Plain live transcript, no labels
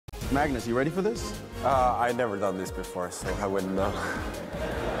Magnus, you ready for this? I've never done this before, so I wouldn't know.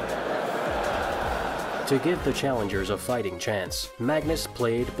 To give the challengers a fighting chance, Magnus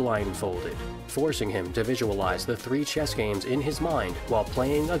played blindfolded, forcing him to visualize the 3 chess games in his mind while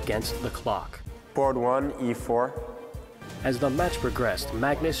playing against the clock. Board 1, E4. As the match progressed,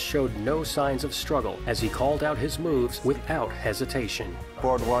 Magnus showed no signs of struggle as he called out his moves without hesitation.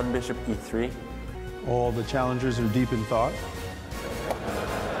 Board 1, Bishop E3. All the challengers are deep in thought.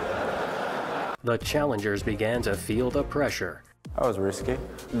 The challengers began to feel the pressure. That was risky.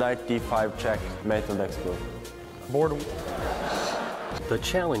 Knight D5 check, mate on next move. Board. The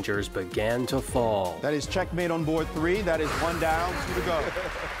challengers began to fall. That is checkmate on board 3. That is 1 down, 2 to go.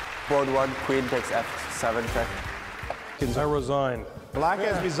 Board 1, Queen takes F7 check. I resign. Black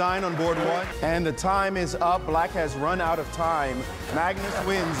has resigned on board 1. And the time is up. Black has run out of time. Magnus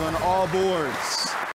wins on all boards.